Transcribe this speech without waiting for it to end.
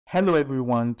Hello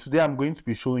everyone, today I'm going to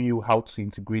be showing you how to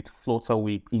integrate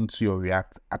Flutterwave into your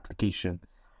React application.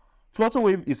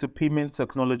 Flutterwave is a payment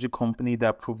technology company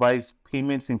that provides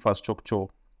payments infrastructure,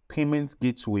 payment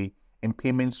gateway, and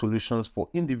payment solutions for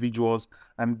individuals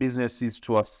and businesses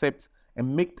to accept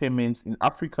and make payments in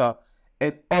Africa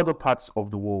and other parts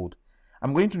of the world.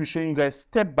 I'm going to be showing you guys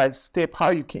step by step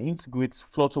how you can integrate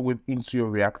Flutterwave into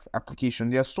your React application.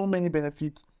 There are so many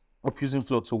benefits of using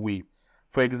Flutterwave.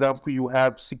 For example, you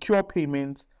have secure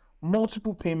payments,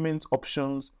 multiple payment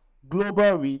options,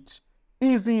 global reach,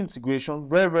 easy integration,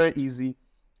 very easy,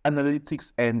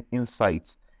 analytics and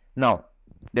insights. Now,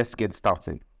 let's get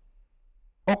started.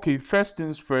 Okay, first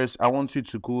things first, I want you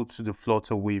to go to the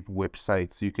Flutterwave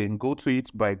website. So you can go to it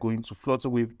by going to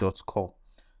flutterwave.com.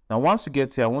 Now, once you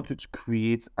get here, I want you to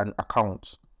create an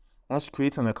account. Once you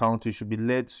create an account, you should be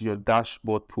led to your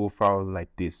dashboard profile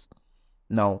like this.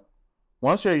 Now,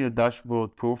 once you're in your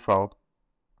dashboard profile,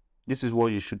 this is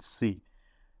what you should see.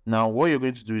 Now, what you're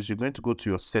going to do is you're going to go to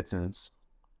your settings.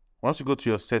 Once you go to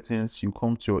your settings, you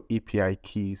come to your API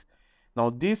keys.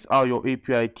 Now, these are your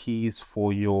API keys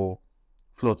for your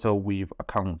Flutterwave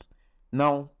account.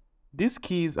 Now, these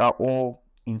keys are all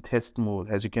in test mode.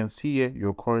 As you can see here,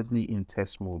 you're currently in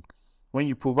test mode. When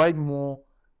you provide more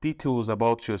details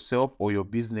about yourself or your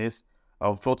business,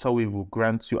 Flutterwave will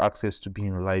grant you access to be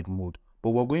in live mode. But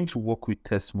we're going to work with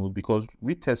test mode because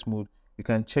with test mode, you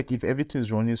can check if everything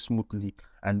is running smoothly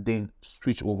and then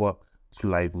switch over to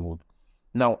live mode.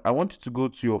 Now, I want you to go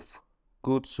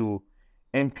to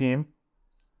npm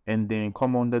and then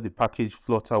come under the package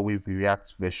Flutterwave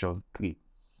React version 3.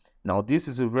 Now, this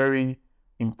is a very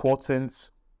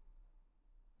important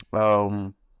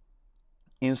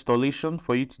installation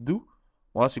for you to do.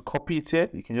 Once you copy it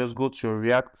here, you can just go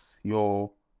to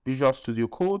your Visual Studio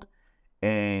Code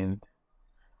and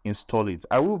install it.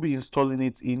 I will be installing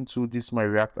it into this my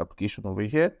React application over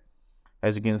here.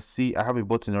 As you can see, I have a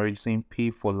button already saying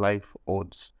pay for live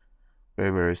odds.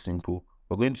 Very simple.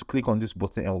 We're going to click on this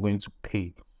button and we're going to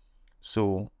pay.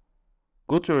 So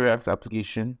go to your React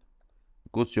application,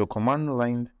 go to your command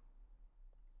line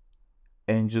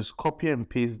and just copy and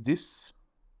paste this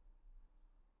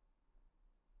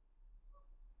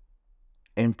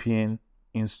npm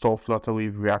install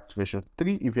Flutterwave React version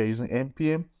 3 if you're using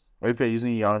npm, or if you're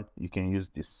using yarn, you can use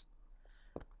this.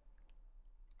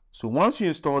 So once you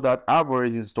install that, I've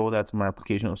already installed that in my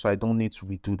application, so I don't need to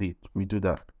redo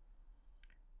that.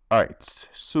 All right,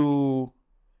 so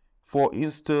for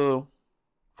usage,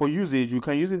 you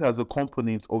can use it as a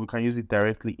component or we can use it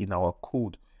directly in our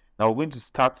code. Now we're going to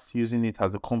start using it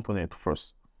as a component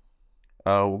first.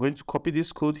 We're going to copy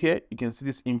this code here. You can see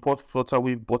this import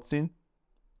Flutterwave button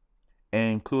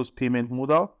and close payment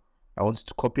modal. I want you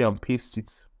to copy and paste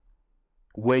it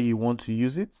where you want to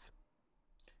use it.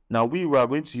 Now we are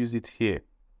going to use it here.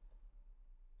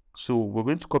 So we're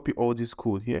going to copy all this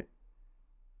code here.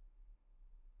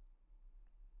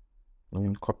 I'm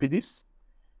going to copy this.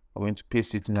 I'm going to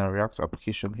paste it in our React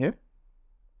application here.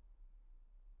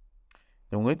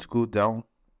 Then we're going to go down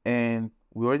and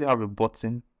we already have a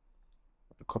button.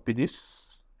 Copy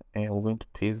this and we're going to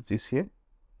paste this here.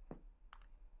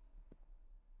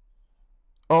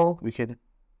 Or we can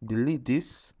delete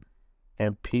this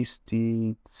and paste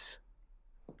it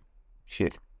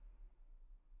here.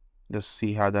 Let's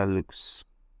see how that looks.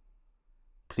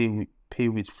 Pay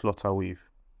with Flutterwave.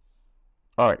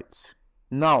 All right,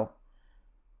 now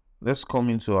let's come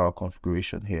into our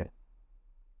configuration here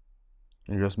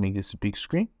and just make this a big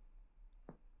screen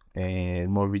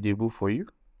and more readable for you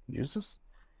users.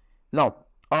 Now,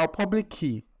 our public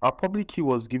key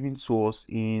was given to us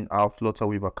in our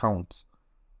Flutterwave account.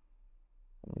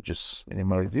 Let me just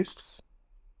minimize this.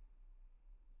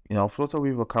 In our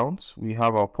Flutterwave account, we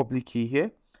have our public key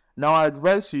here. Now, I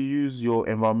advise you use your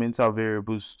environmental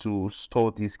variables to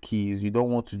store these keys. You don't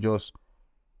want to just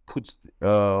put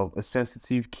a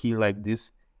sensitive key like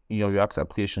this in your React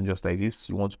application just like this.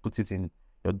 You want to put it in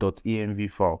your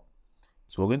 .env file.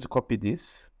 So we're going to copy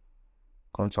this,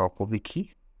 come to our public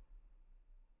key,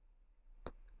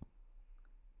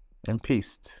 and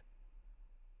paste.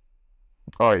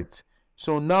 All right.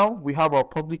 So now we have our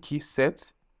public key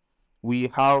set.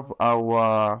 We have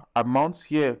our amount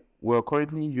here. We're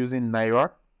currently using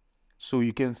Naira. So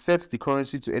you can set the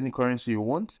currency to any currency you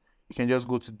want. You can just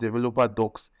go to developer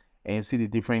docs and see the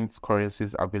different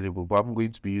currencies available. But I'm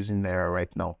going to be using Naira right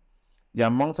now. The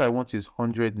amount I want is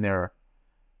 100 Naira.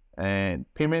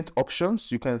 And payment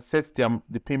options, you can set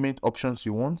the payment options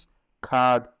you want.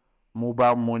 Card,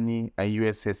 mobile money, and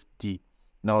USSD.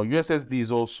 Now, USSD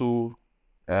is also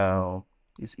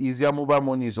it's easier. Mobile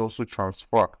money is also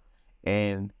transfer.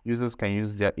 and users can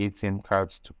use their ATM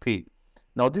cards to pay.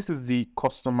 Now, this is the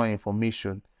customer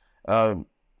information.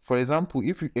 For example,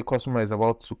 if a customer is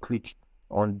about to click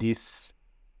on this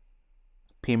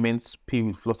payments pay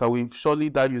with Flutterwave, surely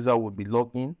that user will be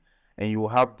logged in and you will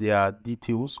have their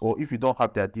details. Or if you don't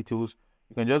have their details,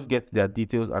 you can just get their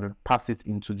details and pass it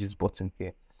into this button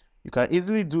here. You can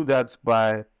easily do that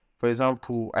by, for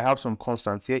example, I have some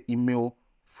constants here: email,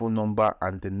 phone number,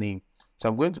 and the name. So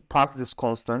I'm going to pass this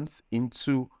constant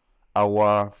into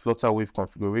our Flutterwave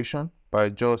configuration by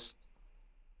just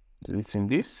deleting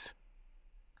this.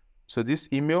 So this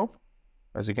email,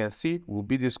 as you can see, will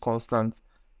be this constant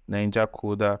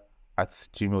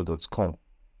ninjacoder@gmail.com.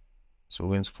 So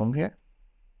we're going to come here,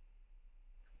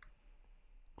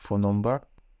 phone number,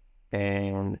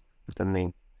 and the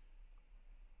name.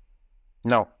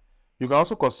 Now, you can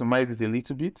also customize it a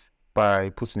little bit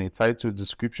by putting a title,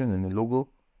 description, and a logo.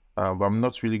 But I'm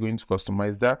not really going to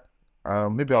customize that.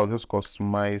 Maybe I'll just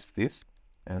customize this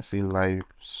and say live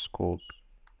scope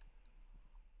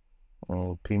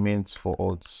payments for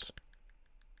odds.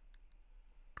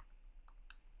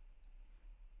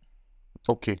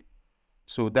 Okay,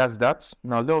 so that's that.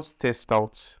 Now let's test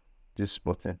out this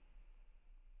button.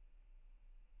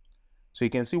 So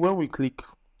you can see when we click,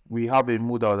 we have a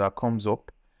modal that comes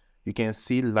up. You can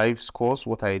see live scores,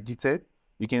 what I edited.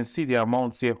 You can see the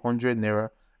amount here, 100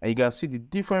 Naira. And you can see the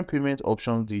different payment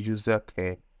options the user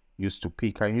can use to pay.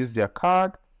 You can use their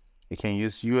card, you can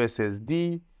use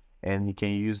USSD, and you can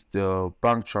use the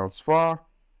bank transfer.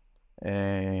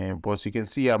 But you can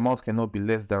see amount cannot be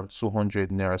less than 200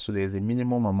 Naira. So there's a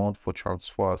minimum amount for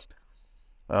transfers.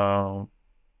 Bank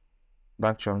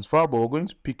transfer, but we're going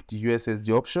to pick the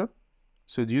USSD option.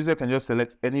 So the user can just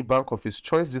select any bank of his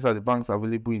choice. These are the banks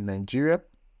available in Nigeria.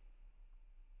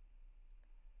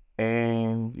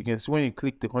 And you can see when you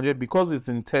click the 100, because it's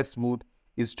in test mode,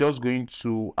 it's just going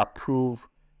to approve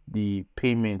the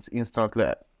payments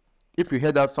instantly. If you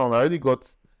hear that sound, I already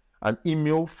got an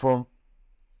email from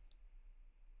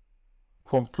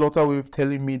Flutterwave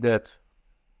telling me that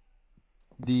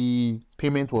the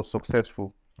payment was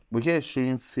successful. But here it's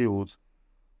showing failed.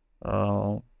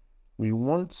 We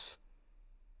want,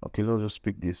 okay, let's just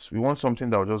pick this. We want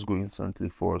something that will just go instantly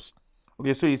for us.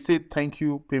 Okay, so it said thank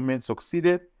you, payment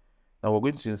succeeded. Now we're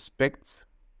going to inspect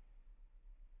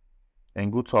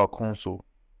and go to our console.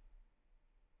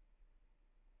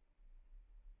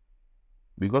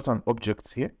 We got an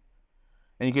object here,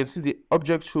 and you can see the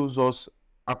object shows us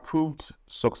approved,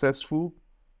 successful.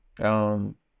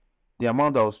 The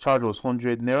amount that was charged was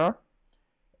 100 Naira,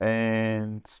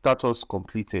 and status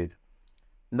completed.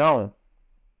 Now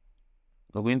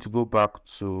we're going to go back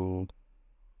to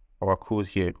our code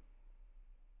here.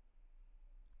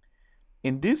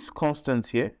 In this constant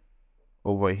here,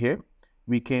 over here,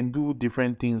 we can do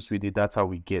different things with the data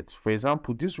we get. For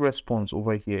example, this response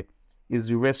over here is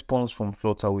the response from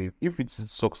Flutterwave. If it's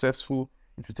successful,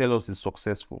 it will tell us it's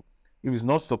successful. If it's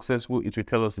not successful, it will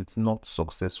tell us it's not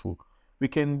successful. We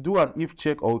can do an if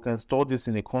check, or we can store this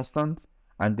in a constant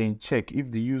and then check if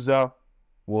the user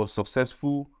was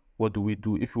successful, what do we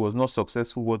do? If it was not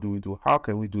successful, what do we do? How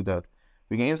can we do that?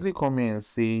 We can easily come here and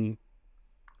say,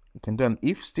 we can do an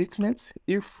if statement,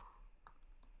 if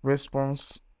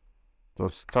response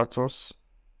dot status.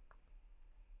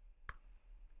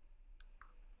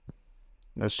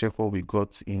 Let's check what we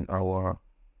got in our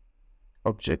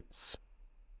objects.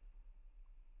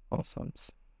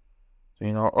 Constants. So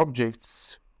in our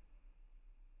objects,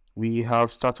 we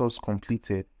have status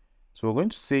completed. So we're going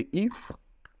to say if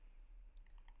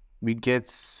we get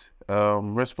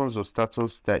response or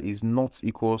status that is not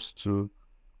equals to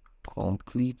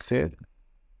completed,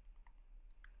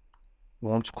 we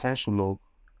want to console log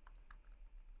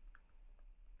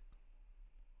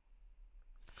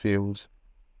failed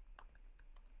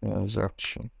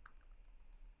transaction,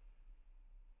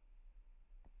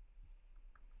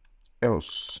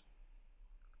 else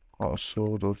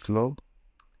console.log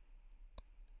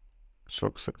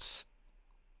success.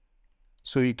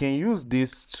 So you can use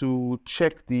this to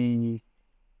check the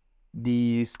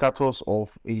status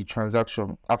of a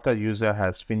transaction after the user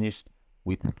has finished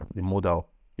with the modal,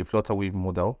 the Flutterwave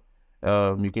modal.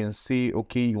 You can say,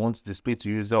 okay, you want to display to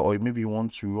user, or maybe you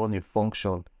want to run a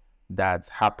function that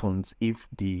happens if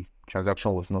the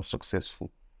transaction was not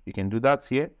successful. You can do that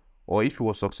here, or if it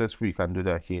was successful, you can do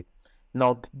that here.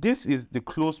 Now, this is the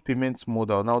close payment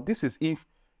modal. Now, this is if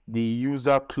the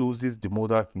user closes the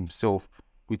modal himself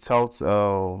without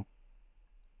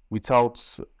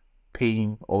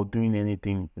paying or doing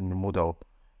anything in the modal.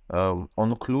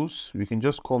 On close, we can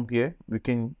just come here.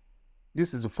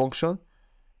 This is a function.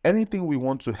 anything we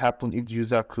want to happen if the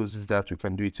user closes that, we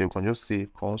can do it here. We can just say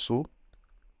console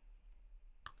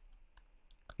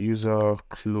user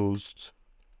closed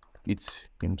it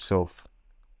himself.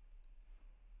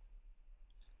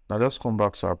 Now let's come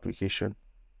back to our application.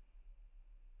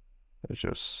 Let's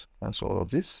just cancel all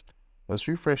of this. Let's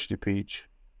refresh the page.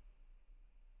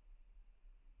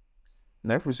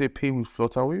 Now if we say pay with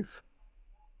Flutterwave,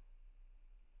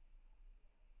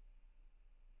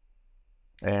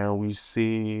 and we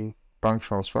say bank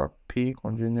transfer, pay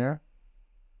container,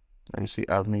 and you say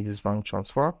I've made this bank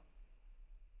transfer.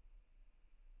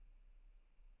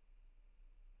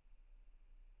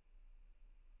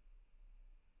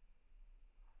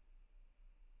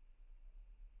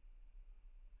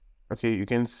 Okay, you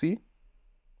can see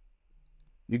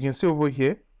over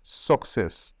here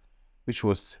success, which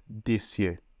was this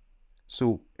here.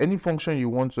 So any function you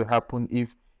want to happen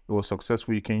if it was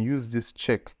successful, you can use this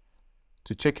check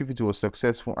to check if it was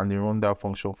successful and then run that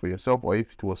function for yourself, or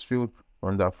if it was failed,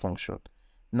 run that function.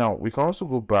 Now we can also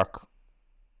go back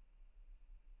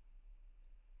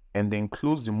and then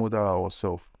close the model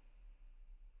ourselves.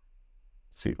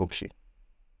 Say okay.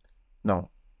 Now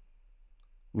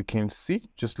we can see,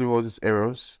 just leave all these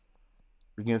errors.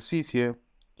 We can see it here,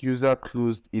 user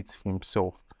closed it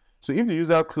himself. So if the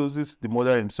user closes the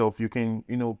model himself, you can,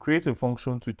 create a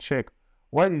function to check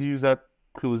why did the user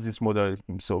close this model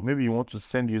himself. Maybe you want to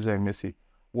send the user a message,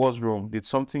 what's wrong, did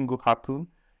something go happen,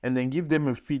 and then give them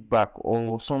a feedback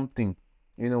or something.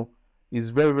 It's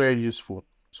very, very useful.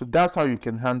 So that's how you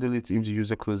can handle it if the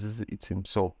user closes it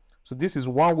himself. So this is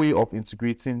one way of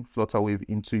integrating Flutterwave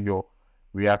into your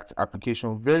React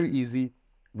application. Very easy,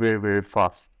 very, very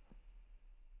fast.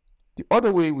 The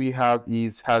other way we have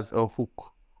has a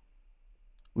hook,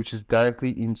 which is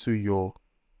directly into your.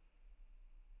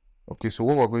 Okay, so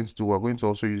what we're going to do, we're going to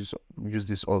also use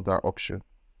this other option.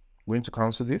 We're going to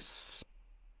cancel this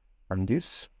and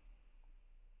this.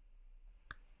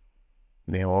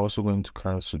 Then we're also going to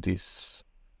cancel this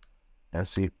and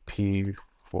say pay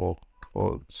for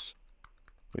odds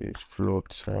with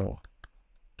Flutterwave.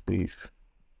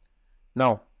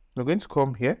 Now we're going to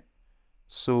come here.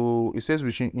 So it says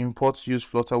we should import use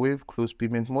Flutterwave close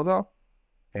payment model.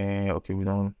 And okay, we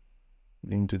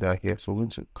didn't do that here. So we're going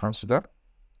to cancel that.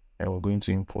 And we're going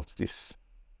to import this.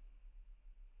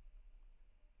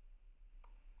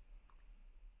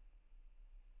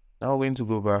 Now we're going to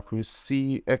go back. We'll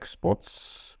see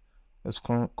exports. Let's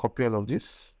copy all of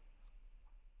this.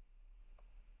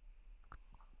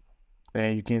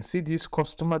 And you can see these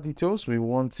customer details. We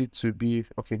want it to be,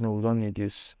 okay, no, we don't need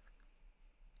this.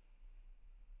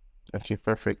 Okay,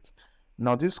 perfect.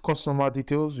 Now this customer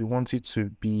details, we want it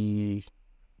to be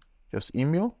just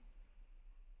email.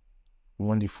 We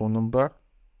want the phone number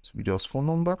to be just phone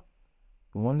number.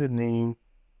 We want the name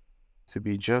to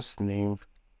be just name.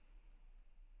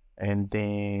 And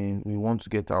then we want to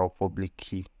get our public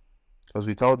key, because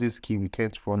without this key, we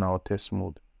can't run our test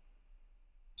mode.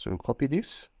 So we'll copy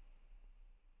this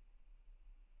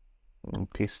and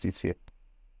paste it here.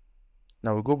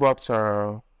 Now we go back to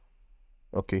our,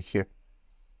 okay, here.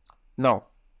 Now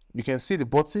you can see the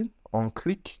button on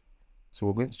click. So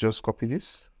we're going to just copy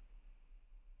this.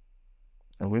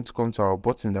 I'm going to come to our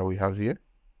button that we have here.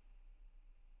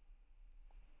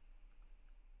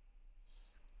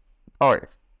 All right.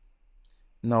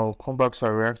 Now come back to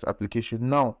our React application.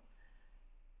 Now,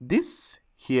 this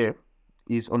here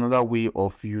is another way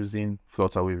of using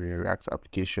Flutterwave in React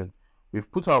application.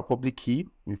 We've put our public key,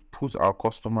 we've put our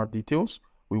customer details.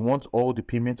 We want all the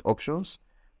payment options.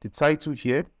 The title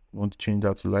here, we want to change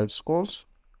that to live scores.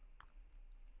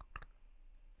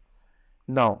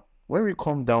 Now, when we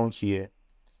come down here,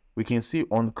 we can see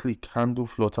on click handle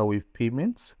Flutterwave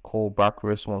payments, callback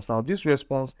response. Now, this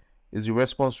response is the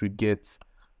response we get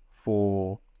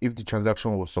for if the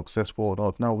transaction was successful or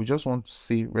not. Now we just want to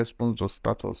see response or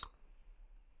status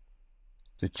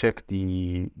to check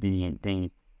the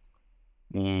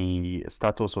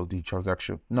status of the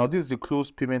transaction. Now this is the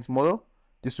closed payment model.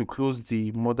 This will close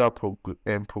the model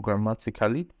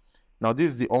programmatically. Now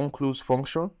this is the onClose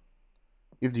function.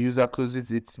 If the user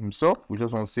closes it himself, we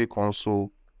just want to say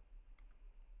console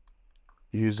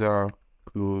user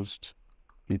closed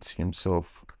it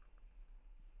himself.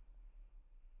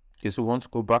 Okay, so we want to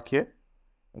go back here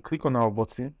and click on our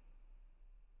button.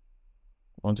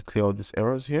 We want to clear all these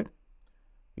errors here.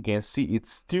 You can see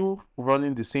it's still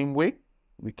running the same way.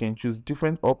 We can choose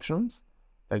different options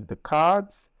like the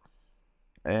cards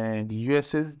and the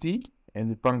USSD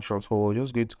and the bank transfer. We're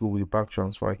just going to go with the bank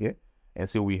transfer here and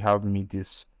say we have made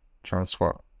this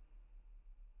transfer.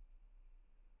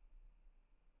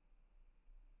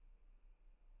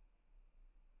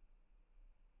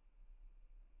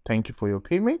 Thank you for your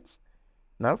payment.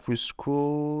 Now if we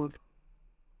scroll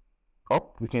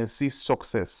up, we can see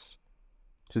success.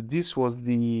 So this was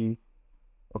the,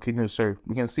 okay, no, sorry,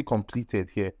 we can see completed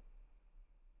here.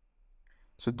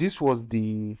 So this was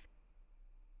the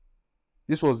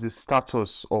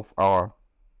status of our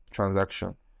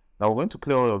transaction. Now we're going to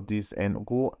clear all of this and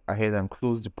go ahead and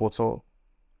close the portal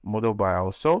model by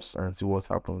ourselves and see what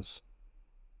happens.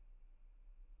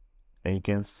 And you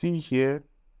can see here,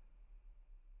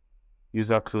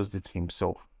 user closed it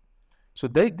himself. So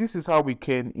this is how we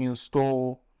can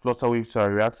install Flutterwave to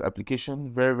our React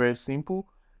application. Very, very simple.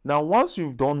 Now, once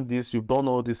you've done this, you've done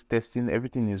all this testing,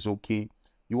 everything is okay.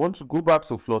 You want to go back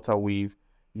to Flutterwave.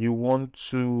 You want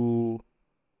to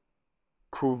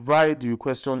provide the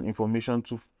question information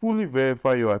to fully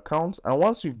verify your account. And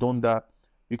once you've done that,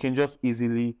 you can just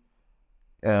easily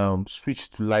switch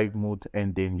to live mode,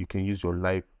 and then you can use your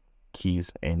live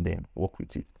keys and then work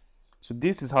with it. So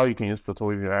this is how you can use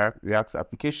Flutterwave React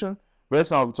application. Very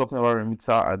soon I'll be talking about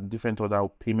remitter and different other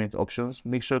payment options.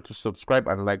 Make sure to subscribe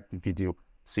and like the video.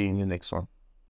 See you in the next one.